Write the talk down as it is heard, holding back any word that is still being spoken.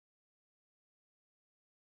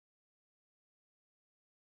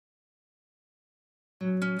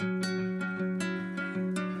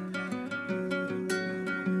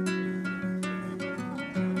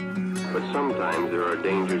But sometimes there are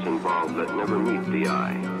dangers involved that never meet the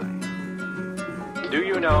eye. Do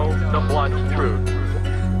you know the blunt truth?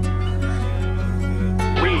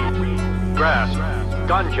 Weed, grass,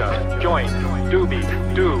 ganja, joint, doobie,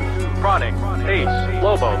 do, chronic, ace,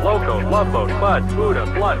 lobo, loco, love boat, bud, Buddha,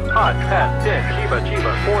 blunt, hot, pet, din, chiba,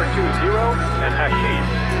 chiba, 420, and hashish,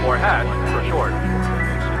 or hash for short.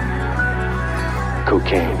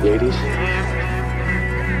 Cocaine, the 80's?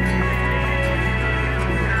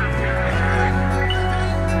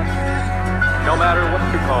 No matter what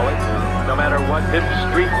you call it, no matter what hip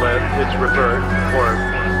street live it's referred or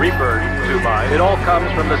referred to by, it all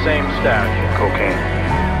comes from the same stash. Cocaine.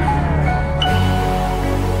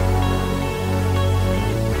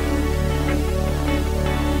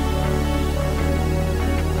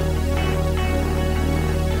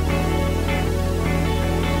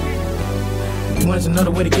 You want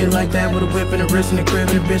another way to get like that, with a whip and a wrist and a crib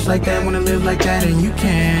and a bitch like that, wanna live like that, and you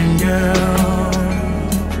can, girl.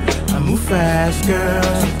 I move fast, girl,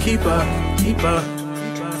 so keep up, keep up.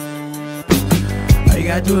 All you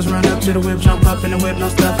gotta do is run up to the whip, jump up in the whip, no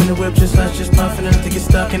stuff in the whip, just us, just puffing enough to get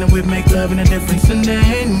stuck in the whip, make love and a difference, and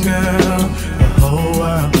then, girl, the whole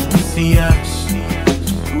world will see us.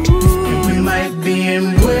 And we might be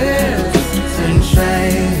in whips and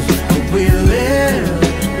chains, but we live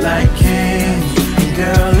like kings. And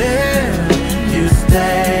girl, if you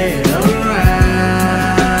stay around,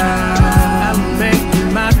 I'll make you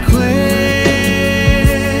my queen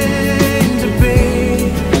to be.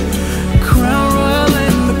 Crown royal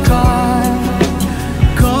in the car,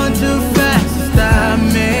 going too fast to stop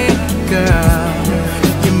me, girl.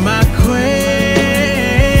 You're my queen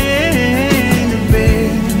to be.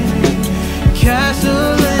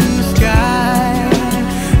 Castle in the sky,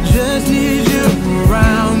 just need you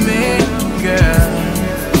around me, girl.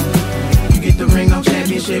 You get the ring on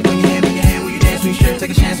championship when you hand me your hand, when you dance, when you strip,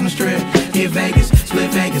 take a chance on the strip. Hit Vegas,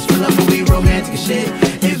 split Vegas, fill up when we romantic as shit.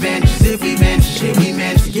 Advantages if we vanish shit, we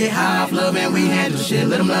manage to get high off love and we handle shit.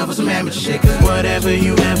 Let them love with some amateur shit, cause whatever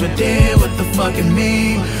you ever did, what the fucking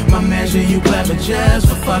mean? My measure, you clever just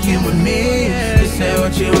for fucking with me. Just say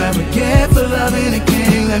what you ever get for loving a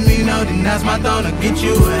king. Let me know, then that's my throne to get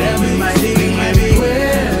you whatever you might see. We might be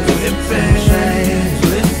with whipping chains,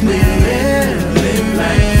 listening, live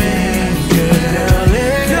like kings, girl,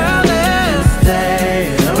 let's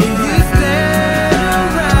stay around.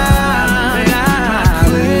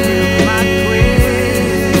 My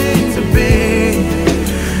queen to be.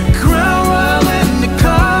 Crown royal in the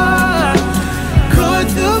car, going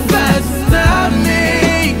too fast to stop me,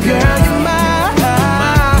 girl. You're my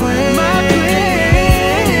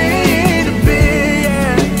queen to be.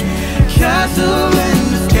 Castle in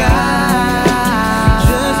the sky,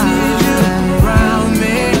 just need you around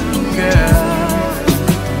me, girl.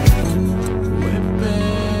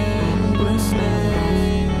 Whipping,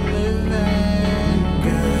 glistening, living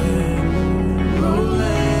good.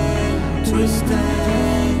 Rolling,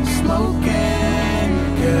 twisting, smoking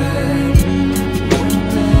good.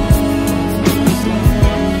 Whipping,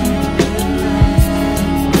 glistening, living good.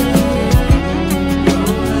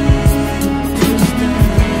 Rolling, twisting,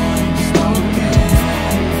 smoking good.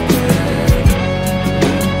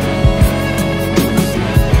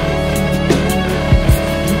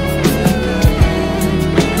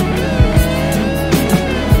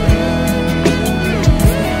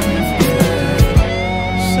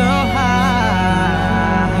 So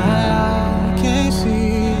high, can't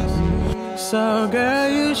see. So girl,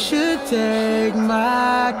 you should take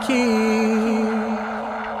my key.